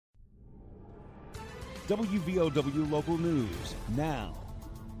WVOW Local News now.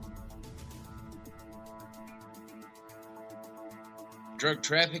 Drug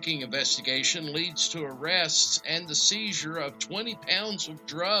trafficking investigation leads to arrests and the seizure of 20 pounds of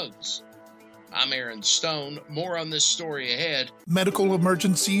drugs. I'm Aaron Stone. More on this story ahead. Medical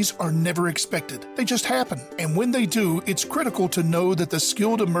emergencies are never expected. They just happen. And when they do, it's critical to know that the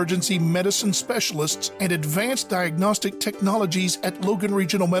skilled emergency medicine specialists and advanced diagnostic technologies at Logan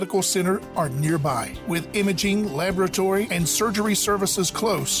Regional Medical Center are nearby. With imaging, laboratory, and surgery services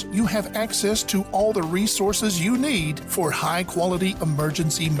close, you have access to all the resources you need for high-quality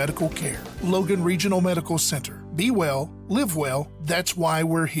emergency medical care. Logan Regional Medical Center. Be well, live well. That's why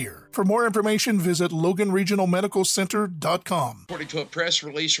we're here. For more information, visit LoganRegionalMedicalCenter.com. According to a press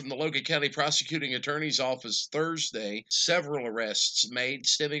release from the Logan County Prosecuting Attorney's Office Thursday, several arrests made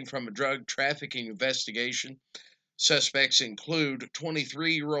stemming from a drug trafficking investigation. Suspects include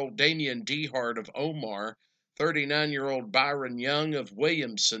 23-year-old Damian Dehart of Omar, 39-year-old Byron Young of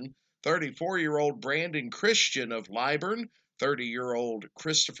Williamson, 34-year-old Brandon Christian of Liburn, 30-year-old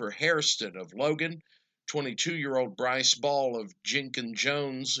Christopher Hairston of Logan, 22-year-old Bryce Ball of Jenkins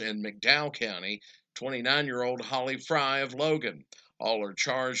Jones in McDowell County, 29-year-old Holly Fry of Logan. All are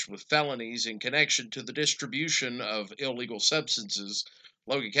charged with felonies in connection to the distribution of illegal substances.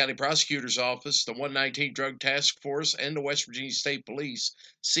 Logan County Prosecutor's Office, the 119 Drug Task Force, and the West Virginia State Police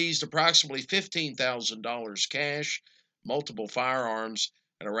seized approximately $15,000 cash, multiple firearms,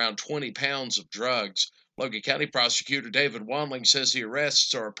 and around 20 pounds of drugs. Logan County Prosecutor David Wanling says the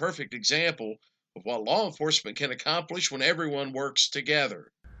arrests are a perfect example of what law enforcement can accomplish when everyone works together.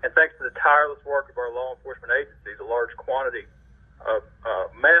 And thanks to the tireless work of our law enforcement agencies, a large quantity of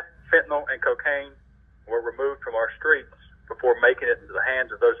meth, fentanyl, and cocaine were removed from our streets before making it into the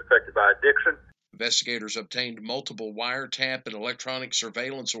hands of those affected by addiction. Investigators obtained multiple wiretap and electronic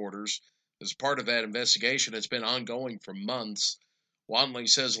surveillance orders. As part of that investigation, it's been ongoing for months. Wanley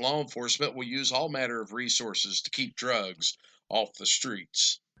says law enforcement will use all manner of resources to keep drugs off the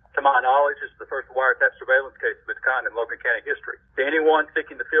streets. To my knowledge, this is the first wiretap surveillance case of its kind in Logan County history. To anyone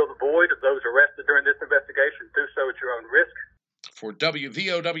seeking to fill the void of those arrested during this investigation, do so at your own risk. For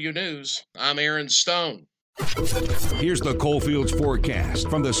WVOW News, I'm Aaron Stone. Here's the Coalfields forecast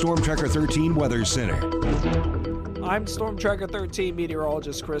from the Storm Tracker 13 Weather Center. I'm Storm Tracker 13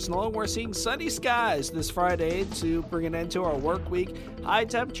 meteorologist Chris Nolan. We're seeing sunny skies this Friday to bring an end to our work week. High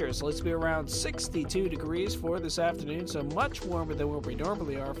temperatures, let's be around 62 degrees for this afternoon, so much warmer than where we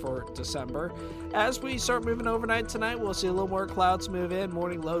normally are for December. As we start moving overnight tonight, we'll see a little more clouds move in.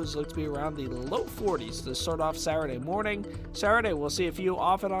 Morning lows look to be around the low 40s to start off Saturday morning. Saturday, we'll see a few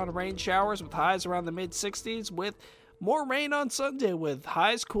off and on rain showers with highs around the mid-60s with more rain on Sunday with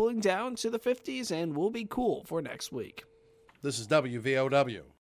highs cooling down to the 50s, and will be cool for next week. This is WVOW.